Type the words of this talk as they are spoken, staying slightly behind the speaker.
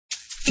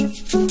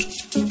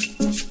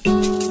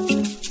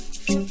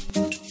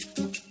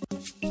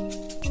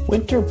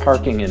Winter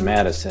parking in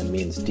Madison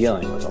means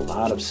dealing with a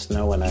lot of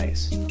snow and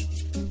ice.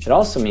 It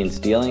also means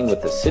dealing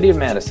with the City of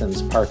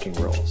Madison's parking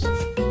rules.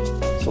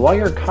 So while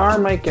your car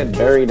might get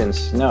buried in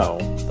snow,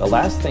 the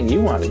last thing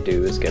you want to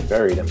do is get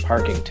buried in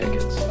parking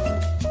tickets.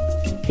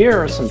 Here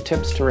are some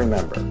tips to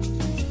remember.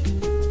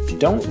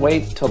 Don't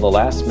wait till the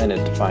last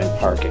minute to find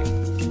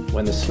parking.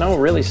 When the snow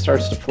really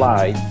starts to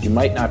fly, you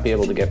might not be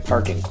able to get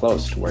parking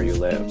close to where you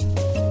live.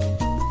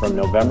 From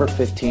November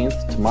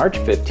 15th to March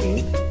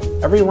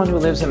 15th, everyone who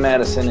lives in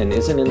Madison and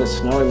isn't in the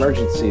snow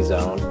emergency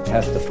zone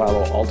has to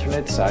follow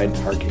alternate side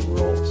parking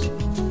rules.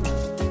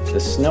 The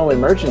snow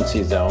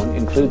emergency zone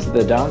includes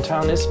the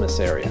downtown Isthmus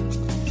area.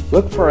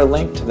 Look for a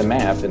link to the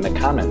map in the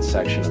comments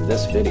section of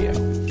this video.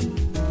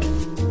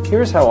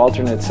 Here's how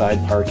alternate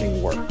side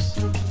parking works.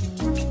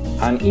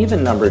 On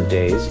even numbered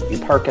days, you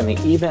park on the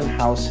even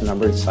house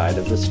numbered side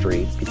of the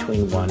street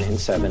between 1 and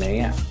 7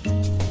 a.m.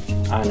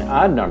 On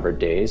odd-numbered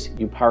days,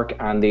 you park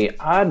on the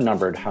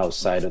odd-numbered house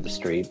side of the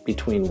street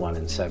between 1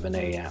 and 7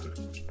 a.m.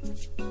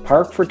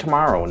 Park for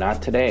tomorrow,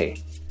 not today.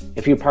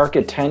 If you park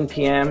at 10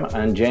 p.m.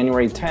 on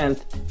January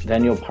 10th,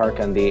 then you'll park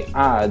on the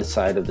odd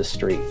side of the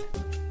street.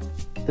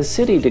 The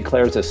city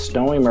declares a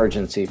snow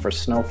emergency for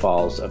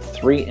snowfalls of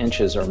 3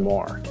 inches or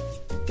more.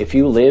 If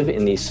you live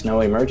in the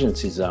snow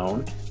emergency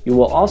zone, you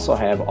will also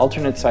have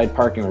alternate side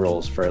parking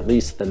rules for at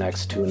least the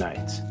next 2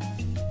 nights.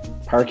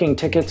 Parking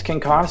tickets can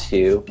cost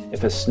you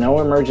if a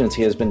snow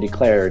emergency has been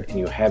declared and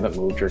you haven't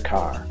moved your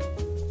car.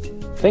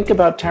 Think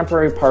about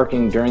temporary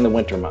parking during the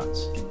winter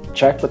months.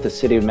 Check with the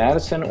City of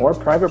Madison or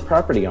private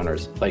property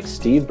owners like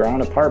Steve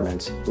Brown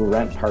Apartments who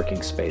rent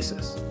parking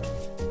spaces.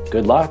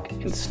 Good luck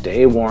and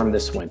stay warm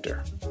this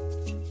winter.